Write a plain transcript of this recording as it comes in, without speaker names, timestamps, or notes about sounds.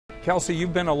Kelsey,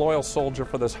 you've been a loyal soldier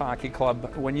for this hockey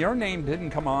club. When your name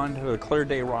didn't come on to the Clear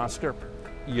Day roster,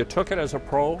 you took it as a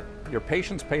pro, your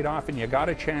patience paid off, and you got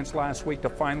a chance last week to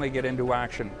finally get into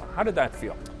action. How did that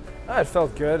feel? It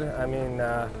felt good. I mean,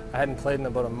 I hadn't played in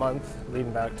about a month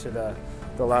leading back to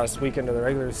the last weekend of the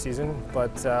regular season,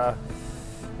 but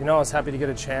you know, I was happy to get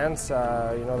a chance. You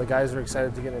know, the guys were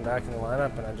excited to get me back in the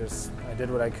lineup, and I did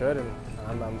what I could, and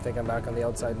I'm thinking I'm back on the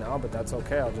outside now, but that's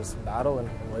okay. I'll just battle and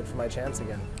wait for my chance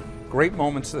again. Great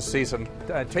moments this season.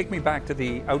 Take me back to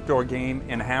the outdoor game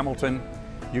in Hamilton.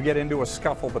 You get into a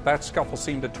scuffle, but that scuffle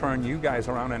seemed to turn you guys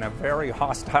around in a very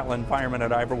hostile environment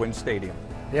at Iverwin Stadium.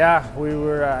 Yeah, we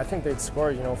were, I think they'd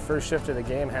scored, you know, first shift of the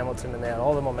game, Hamilton, and they had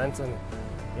all the momentum.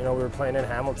 You know, we were playing in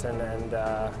Hamilton, and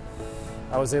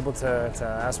I was able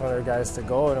to ask one of their guys to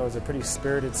go, and it was a pretty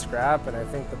spirited scrap, and I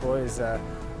think the boys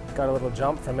got a little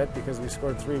jump from it because we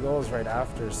scored 3 goals right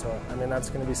after. So, I mean, that's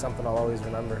going to be something I'll always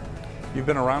remember. You've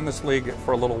been around this league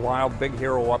for a little while, big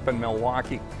hero up in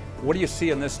Milwaukee. What do you see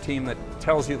in this team that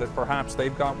tells you that perhaps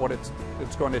they've got what it's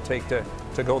going to take to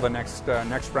go the next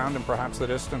round and perhaps the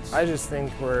distance? I just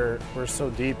think we're so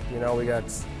deep. You know, we got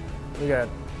the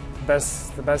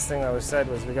best thing that was said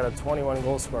was we got a 21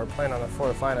 goal scorer playing on the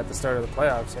fourth line at the start of the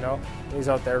playoffs. You know, he's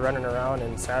out there running around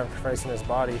and sacrificing his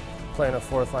body, playing a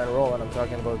fourth line role, and I'm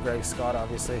talking about Greg Scott,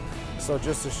 obviously. So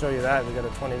just to show you that, we got a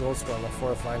 20 goal scorer on the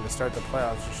fourth line to start the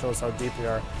playoffs. It shows how deep we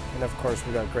are, and of course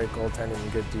we got great goaltending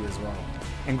and good D as well.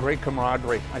 And great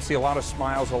camaraderie. I see a lot of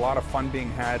smiles, a lot of fun being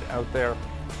had out there.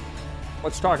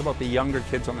 Let's talk about the younger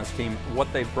kids on this team,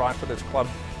 what they've brought to this club,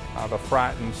 the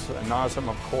Frattons, Nazem,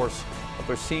 of course, but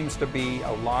there seems to be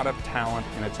a lot of talent,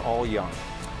 and it's all young.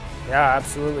 Yeah,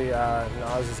 absolutely.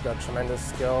 Naz has got tremendous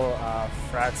skill.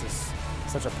 Frats is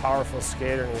such a powerful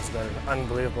skater, and he's got an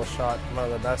unbelievable shot, one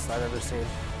of the best I've ever seen.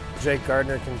 Jake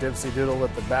Gardner can dipsy doodle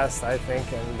with the best, I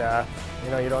think, and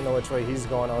you know, you don't know which way he's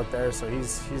going out there, so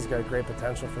he's got great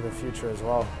potential for the future as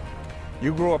well.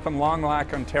 You grew up in Long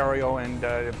Lac, Ontario,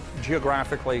 and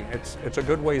geographically, it's a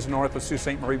good ways north of Sault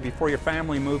Ste. Marie before your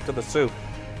family moved to the Soo.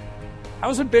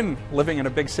 How's it been living in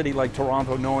a big city like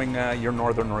Toronto, knowing your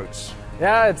northern roots?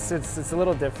 Yeah, it's a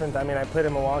little different. I mean, I played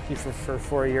in Milwaukee for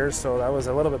 4 years, so that was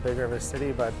a little bit bigger of a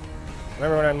city, but I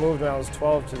remember when I moved when I was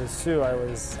 12 to the Soo, I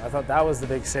thought that was the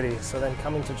big city. So then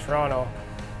coming to Toronto,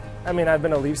 I mean, I've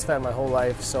been a Leafs fan my whole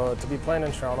life, so to be playing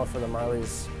in Toronto for the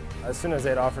Marlies, as soon as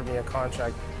they'd offered me a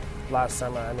contract last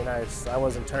summer, I mean, I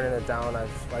wasn't turning it down.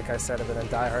 Like I said, I've been a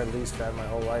diehard Leafs fan my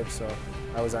whole life, so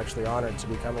I was actually honored to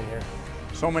be coming here.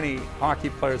 So many hockey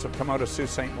players have come out of Sault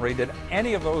Ste. Marie. Did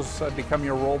any of those become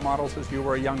your role models as you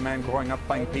were a young man growing up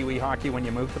playing Pee Wee hockey when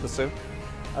you moved to the Soo?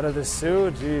 Out of the Soo,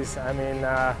 geez, I mean,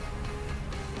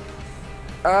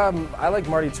 I like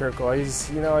Marty Turco. He's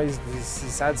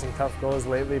had some tough goals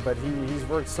lately, but he's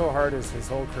worked so hard his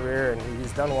whole career, and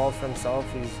he's done well for himself.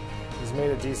 He's made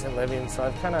a decent living, so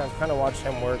I've kind of watched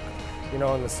him work. You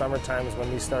know, in the summer times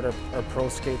when we start our pro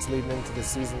skates leading into the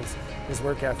seasons, his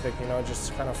work ethic, you know,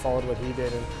 just kind of followed what he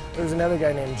did. And there's another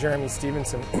guy named Jeremy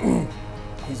Stevenson.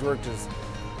 He's worked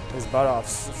his butt off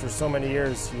for so many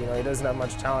years. You know, he doesn't have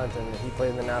much talent, and he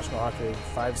played in the National Hockey League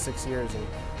 5-6 years, and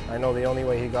I know the only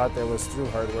way he got there was through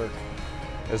hard work.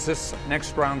 As this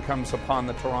next round comes upon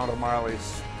the Toronto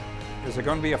Marlies, is it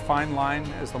going to be a fine line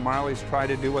as the Marlies try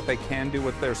to do what they can do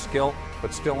with their skill,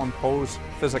 but still impose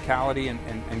physicality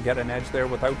and get an edge there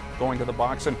without going to the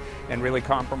box and really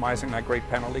compromising that great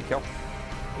penalty kill?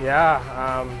 Yeah,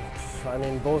 I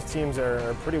mean, both teams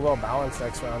are pretty well balanced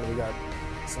next round. We got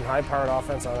some high-powered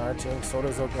offense on our team, so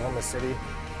does Oklahoma City.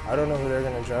 I don't know who they're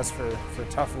going to dress for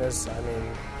toughness. I mean,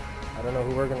 I don't know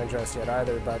who we're going to dress yet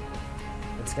either, but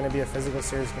it's going to be a physical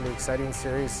series. It's going to be an exciting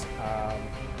series.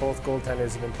 Both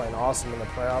goaltenders have been playing awesome in the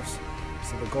playoffs,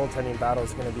 so the goaltending battle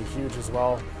is going to be huge as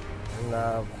well, and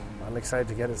I'm excited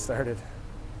to get it started.